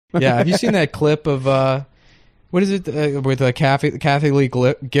Yeah, have you seen that clip of what is it with Kathie Lee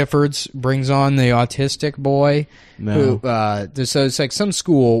Giffords brings on the autistic boy? No. Who, so it's like some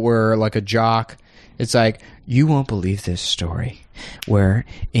school where like a jock. It's like, you won't believe this story, where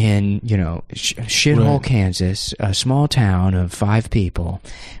in, shithole Kansas, a small town of 5 people,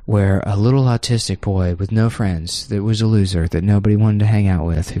 where a little autistic boy with no friends, that was a loser, that nobody wanted to hang out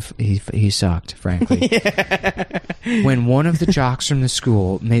with, he sucked, frankly. When one of the jocks from the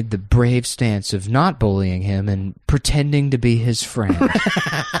school made the brave stance of not bullying him and pretending to be his friend.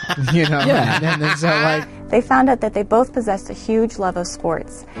 Yeah. And then so like... They found out that they both possessed a huge love of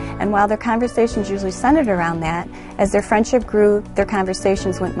sports. And while their conversations usually centered around that, as their friendship grew, their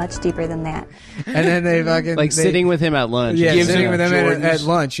conversations went much deeper than that. And then they fucking... sitting with him at lunch. Yeah, sitting with him at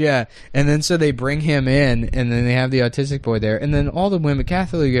lunch, yeah. And then so they bring him in, and then they have the autistic boy there. And then all the women,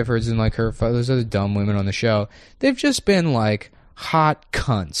 Kathie Lee Giffords and like those other dumb women on the show, they've just been like hot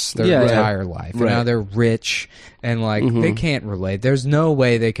cunts their entire life. And now they're rich and like they can't relate. There's no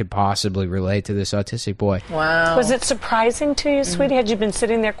way they could possibly relate to this autistic boy. Wow. Was it surprising to you, sweetie? Had you been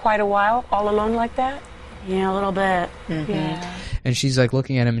sitting there quite a while, all alone like that? Yeah, a little bit. Yeah. And she's like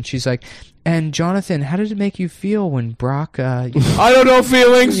looking at him and she's like, and Jonathan, how did it make you feel when Brock I don't know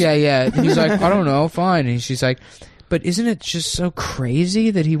feelings. Yeah. And he's like, I don't know, fine. And she's like, but isn't it just so crazy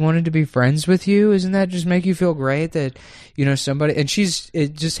that he wanted to be friends with you? Isn't that just make you feel great that, somebody... And she's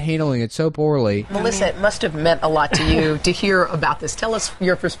just handling it so poorly. Melissa, it must have meant a lot to you to hear about this. Tell us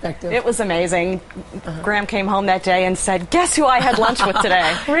your perspective. It was amazing. Graham came home that day and said, guess who I had lunch with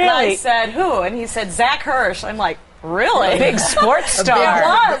today? Really? And I said, who? And he said, Zach Hirsch. I'm like, really? Big sports star. It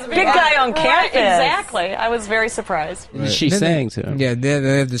was. Big guy on campus. Right, exactly. I was very surprised. Right. She sang to him. Yeah,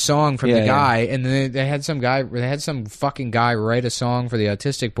 they have the song from the guy, and then they had some fucking guy write a song for the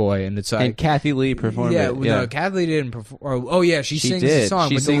autistic boy, and it's like... And Kathie Lee performed it. No, Kathie Lee didn't perform... Oh, yeah, she sings did. the song,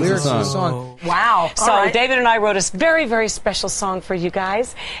 She but the sings the lyrics of the song. song... Wow. So David and I wrote a very, very special song for you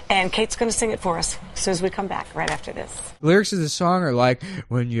guys, and Kate's going to sing it for us as soon as we come back, right after this. The lyrics of the song are like,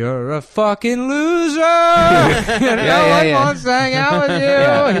 when you're a fucking loser, no one wants to hang out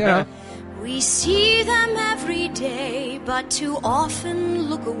with you. We see them every day, but too often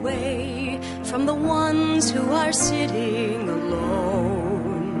look away from the ones who are sitting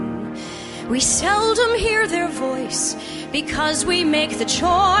alone. We seldom hear their voice because we make the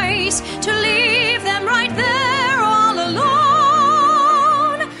choice to leave them right there all alone.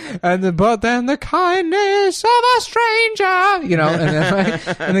 But then the kindness of a stranger,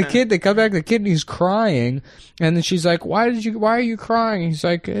 and the kid, they come back, the kid, and he's crying, and then she's like, why are you crying? He's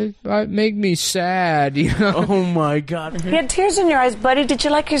like, it make me sad, Oh my God. You had tears in your eyes, buddy. Did you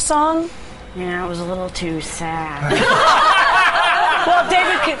like your song? Yeah, it was a little too sad. Well,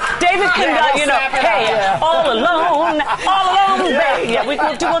 David can hey, all alone, baby. Yeah,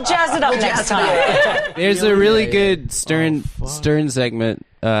 we'll jazz it up next time. There's a really good Stern segment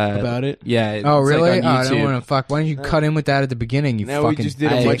about it. Yeah. Oh, really? Like on I don't want to fuck. Why don't you cut in with that at the beginning? You now fucking. We just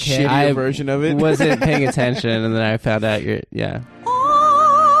did a much shittier version of it. I wasn't paying attention, and then I found out Kate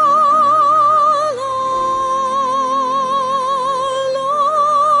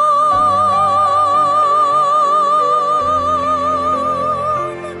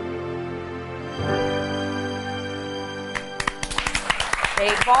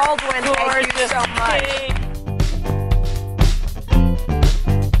Baldwin, thank you so much.